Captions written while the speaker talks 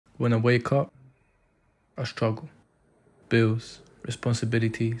When I wake up, I struggle. Bills,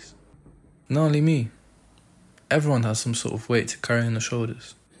 responsibilities. Not only me. Everyone has some sort of weight to carry on their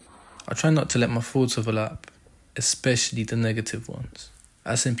shoulders. I try not to let my thoughts overlap, especially the negative ones.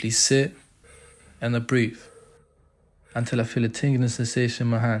 I simply sit and I breathe until I feel a tingling sensation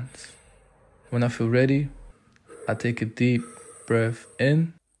in my hands. When I feel ready, I take a deep breath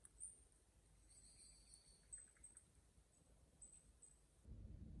in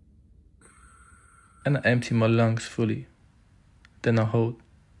and I empty my lungs fully. Then I hold.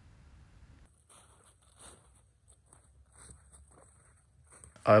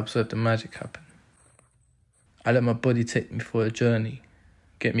 I observe the magic happen. I let my body take me for a journey,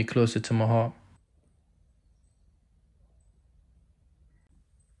 get me closer to my heart.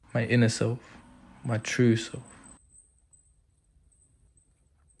 My inner self, my true self.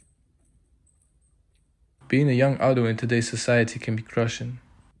 Being a young adult in today's society can be crushing.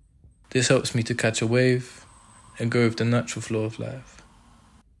 This helps me to catch a wave and go with the natural flow of life.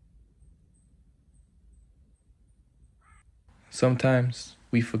 Sometimes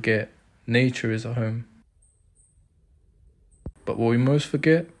we forget nature is our home. But what we most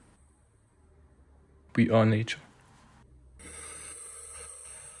forget, we are nature.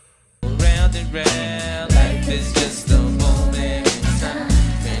 Round and round.